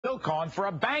still calling for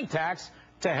a bank tax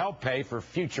to help pay for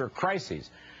future crises.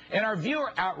 In our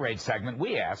viewer outrage segment,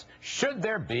 we asked, should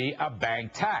there be a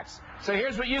bank tax? So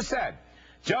here's what you said.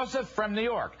 Joseph from New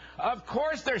York, of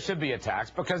course there should be a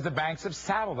tax because the banks have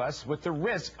saddled us with the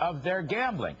risk of their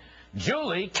gambling.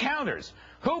 Julie counters.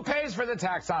 Who pays for the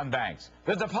tax on banks?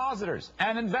 The depositors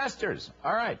and investors.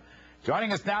 All right.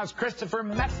 Joining us now is Christopher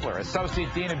Metzler, Associate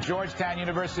Dean of Georgetown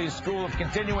University's School of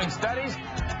Continuing Studies,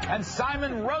 and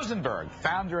Simon Rosenberg,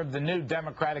 founder of the New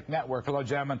Democratic Network. Hello,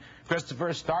 gentlemen.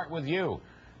 Christopher, start with you.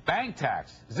 Bank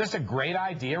tax. Is this a great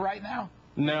idea right now?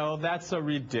 No, that's a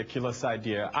ridiculous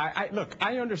idea. Look,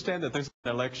 I understand that there's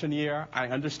an election year. I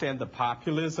understand the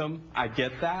populism. I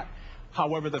get that.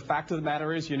 However, the fact of the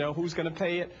matter is, you know who's going to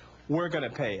pay it? We're going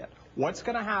to pay it. What's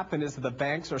going to happen is the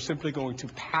banks are simply going to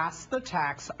pass the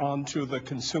tax on to the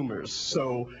consumers.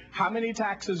 So how many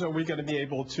taxes are we going to be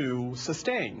able to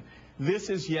sustain? This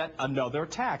is yet another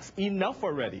tax. Enough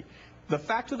already. The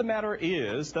fact of the matter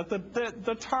is that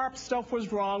the TARP stuff was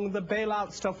wrong, the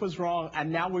bailout stuff was wrong, and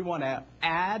now we want to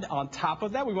add on top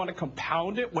of that, we want to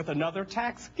compound it with another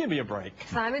tax? Give me a break.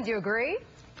 Simon, do you agree?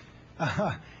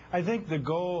 I think the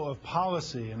goal of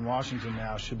policy in Washington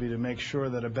now should be to make sure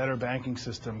that a better banking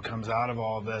system comes out of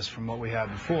all of this from what we had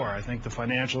before. I think the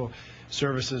financial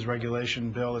services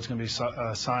regulation bill that's going to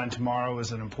be signed tomorrow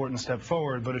is an important step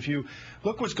forward. But if you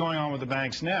look what's going on with the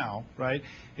banks now, right,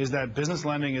 is that business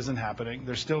lending isn't happening.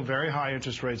 There's still very high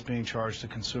interest rates being charged to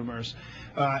consumers.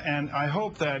 And I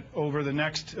hope that over the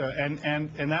next,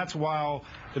 and that's while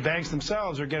the banks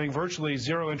themselves are getting virtually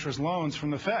zero interest loans from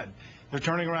the Fed. They're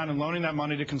turning around and loaning that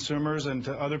money to consumers and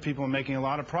to other people and making a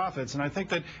lot of profits. And I think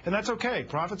that, and that's okay.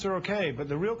 Profits are okay. But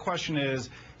the real question is,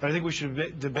 that I think we should be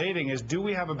debating is, do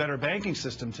we have a better banking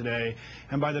system today?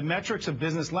 And by the metrics of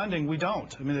business lending, we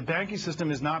don't. I mean, the banking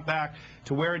system is not back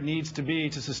to where it needs to be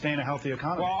to sustain a healthy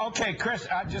economy. Well, okay, Chris,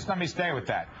 just let me stay with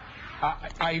that.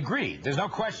 I agree. There's no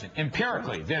question.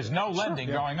 Empirically, there's no lending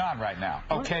going on right now.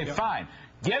 Okay, fine.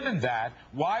 Given that,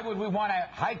 why would we want to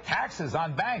hike taxes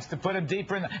on banks to put them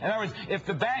deeper in? In other words,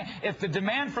 if the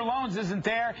demand for loans isn't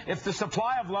there, if the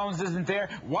supply of loans isn't there,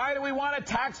 why do we want to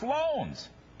tax loans?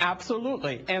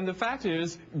 Absolutely. And the fact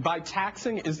is, by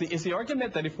taxing, is the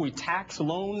argument that if we tax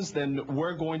loans, then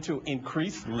we're going to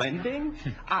increase lending?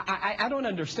 I don't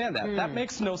understand that. That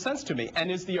makes no sense to me.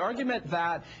 And is the argument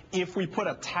that if we put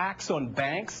a tax on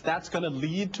banks, that's going to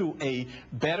lead to a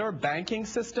better banking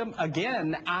system?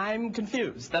 Again, I'm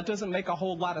confused. That doesn't make a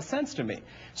whole lot of sense to me.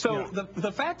 So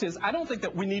the fact is, I don't think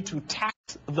that we need to tax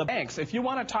the banks. If you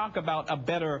want to talk about a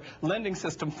better lending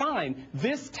system, fine.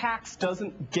 This tax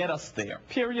doesn't get us there.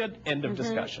 Period. End of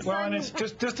discussion. Well, and it's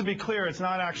just to be clear, it's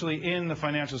not actually in the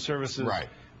financial services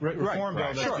reform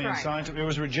bill that's being signed. It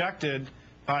was rejected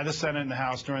by the Senate and the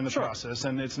House during the process,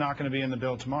 and it's not going to be in the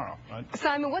bill tomorrow. Right?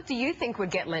 Simon, what do you think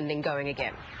would get lending going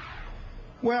again?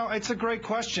 Well, it's a great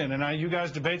question, and you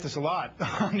guys debate this a lot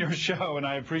on your show, and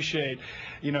I appreciate,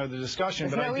 the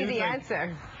discussion. There's no easy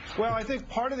answer. Well, I think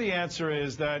part of the answer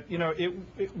is that,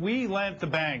 we lent the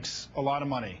banks a lot of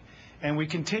money, and we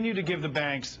continue to give the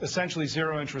banks essentially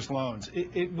zero interest loans.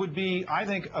 It would be, I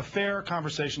think, a fair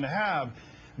conversation to have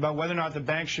about whether or not the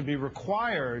banks should be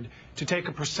required to take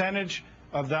a percentage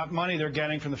of that money they're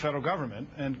getting from the federal government,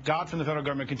 and got from the federal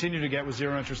government, continue to get with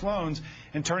zero interest loans,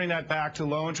 and turning that back to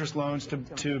low interest loans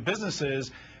to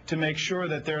businesses to make sure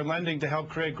that they're lending to help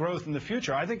create growth in the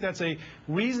future. I think that's a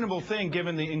reasonable thing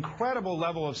given the incredible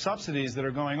level of subsidies that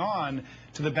are going on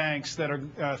to the banks that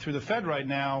are through the Fed right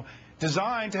now,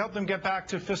 designed to help them get back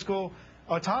to fiscal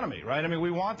autonomy, right? I mean,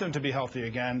 we want them to be healthy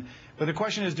again, but the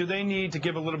question is, do they need to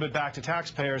give a little bit back to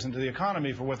taxpayers and to the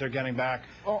economy for what they're getting back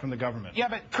from the government? Yeah,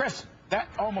 but Chris, that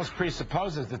almost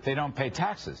presupposes that they don't pay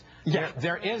taxes. Yeah.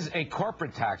 There is a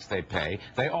corporate tax they pay.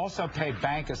 They also pay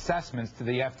bank assessments to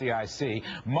the FDIC.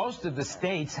 Most of the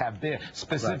states have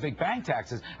specific bank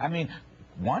taxes. I mean,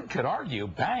 one could argue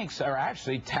banks are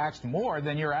actually taxed more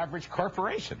than your average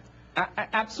corporation.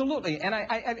 Absolutely. And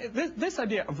this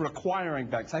idea of requiring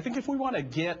banks, I think if we want to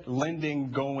get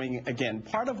lending going again,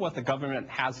 part of what the government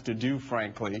has to do,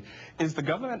 frankly, is the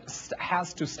government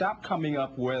has to stop coming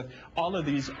up with all of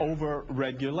these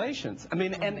over-regulations. I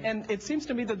mean, and it seems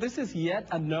to me that this is yet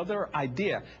another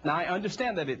idea. Now, I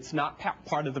understand that it's not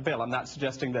part of the bill. I'm not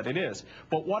suggesting that it is.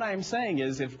 But what I'm saying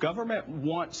is if government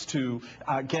wants to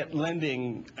get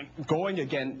lending going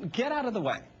again, get out of the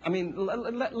way. I mean,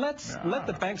 let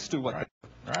the banks do what they do.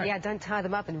 Right. Yeah, don't tie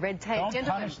them up in red tape. Don't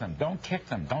punish them. Don't kick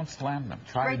them. Don't slam them.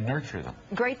 Try to nurture them.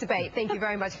 Great debate. Thank you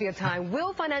very much for your time.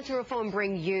 Will financial reform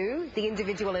bring you, the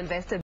individual investor,